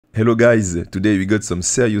Hello guys, today we got some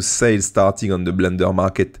serious sales starting on the Blender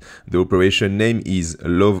market. The operation name is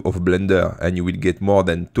Love of Blender and you will get more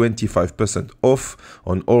than 25% off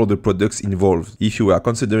on all the products involved. If you are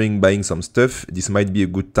considering buying some stuff, this might be a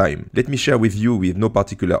good time. Let me share with you, with no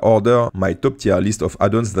particular order, my top tier list of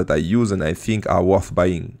add-ons that I use and I think are worth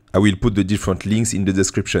buying. I will put the different links in the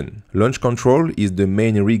description. Launch Control is the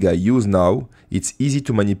main rig I use now. It's easy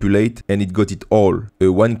to manipulate and it got it all. A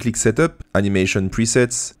one-click setup, animation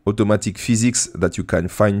presets, automatic physics that you can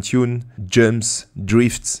fine-tune, jumps,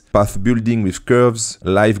 drifts, path building with curves,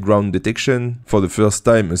 live ground detection, for the first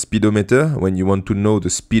time a speedometer when you want to know the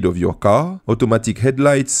speed of your car, automatic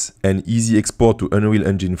headlights, and easy export to Unreal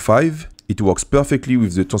Engine 5. It works perfectly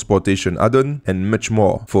with the transportation add-on and much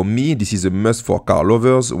more. For me, this is a must for car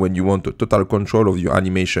lovers when you want a total control of your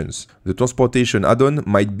animations. The transportation add-on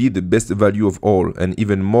might be the best value of all, and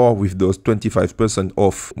even more with those 25%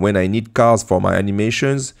 off. When I need cars for my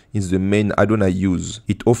animations, it's the main add-on I use.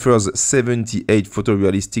 It offers 78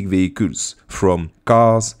 photorealistic vehicles, from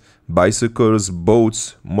cars, bicycles,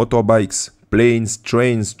 boats, motorbikes, planes,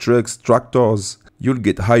 trains, trucks, tractors. You'll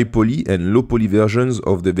get high poly and low poly versions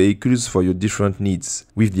of the vehicles for your different needs.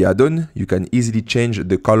 With the add-on, you can easily change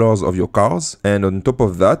the colors of your cars, and on top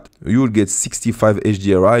of that, you'll get 65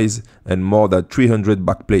 HDRIs and more than 300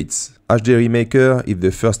 backplates. Hdri Maker is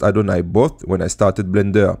the first add-on I bought when I started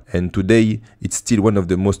Blender, and today it's still one of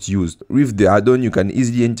the most used. With the add-on, you can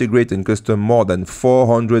easily integrate and custom more than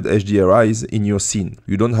 400 HDRIs in your scene.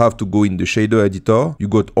 You don't have to go in the shader editor, you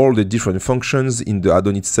got all the different functions in the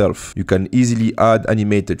add-on itself. You can easily add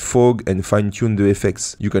animated fog and fine-tune the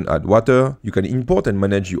effects. You can add water, you can import and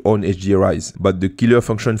manage your own HDRIs. But the killer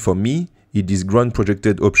function for me is this ground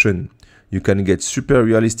projected option. You can get super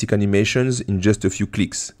realistic animations in just a few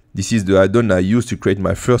clicks. This is the add-on I used to create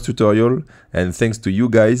my first tutorial, and thanks to you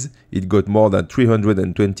guys, it got more than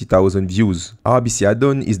 320,000 views. RBC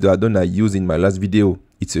add-on is the add-on I used in my last video.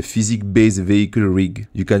 It's a physics-based vehicle rig.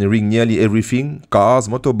 You can rig nearly everything: cars,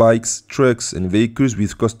 motorbikes, trucks, and vehicles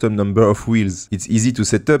with custom number of wheels. It's easy to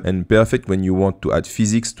set up and perfect when you want to add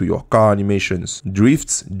physics to your car animations.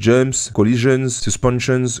 Drifts, jumps, collisions,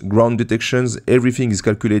 suspensions, ground detections, everything is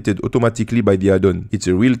calculated automatically by the add-on. It's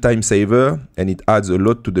a real time saver and it adds a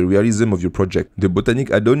lot to the realism of your project. The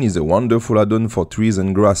Botaniq add-on is a wonderful add-on for trees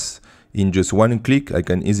and grass. In just one click, I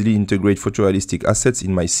can easily integrate photorealistic assets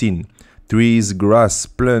in my scene. Trees, grass,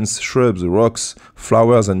 plants, shrubs, rocks,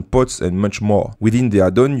 flowers and pots, and much more. Within the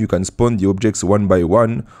add-on, you can spawn the objects one by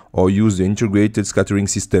one or use the integrated scattering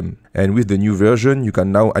system. And with the new version, you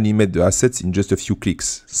can now animate the assets in just a few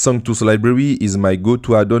clicks. Sanctus Library is my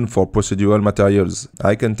go-to add-on for procedural materials.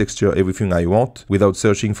 I can texture everything I want without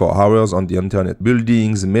searching for hours on the internet.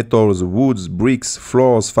 Buildings, metals, woods, bricks,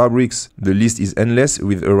 floors, fabrics. The list is endless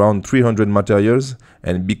with around 300 materials,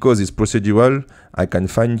 and because it's procedural, I can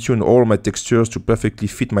fine-tune all my textures to perfectly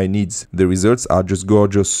fit my needs. The results are just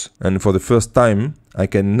gorgeous. And for the first time, I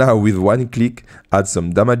can now with one click add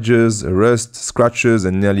some damages, rust, scratches,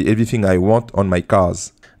 and nearly everything I want on my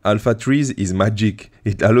cars. Alpha Trees is magic.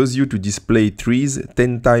 It allows you to display trees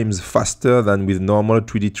 10 times faster than with normal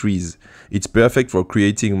 3D trees. It's perfect for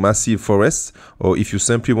creating massive forests, or if you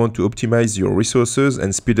simply want to optimize your resources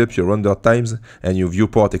and speed up your render times and your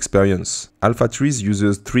viewport experience. Alpha Trees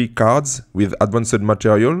uses 3 cards with advanced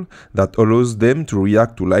material that allows them to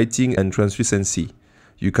react to lighting and translucency.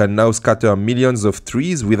 You can now scatter millions of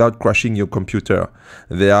trees without crashing your computer.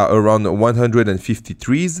 There are around 150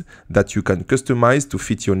 trees that you can customize to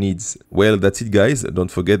fit your needs. Well, that's it guys.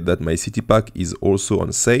 Don't forget that my city pack is also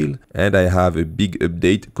on sale and I have a big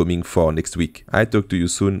update coming for next week. I talk to you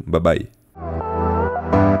soon. Bye bye.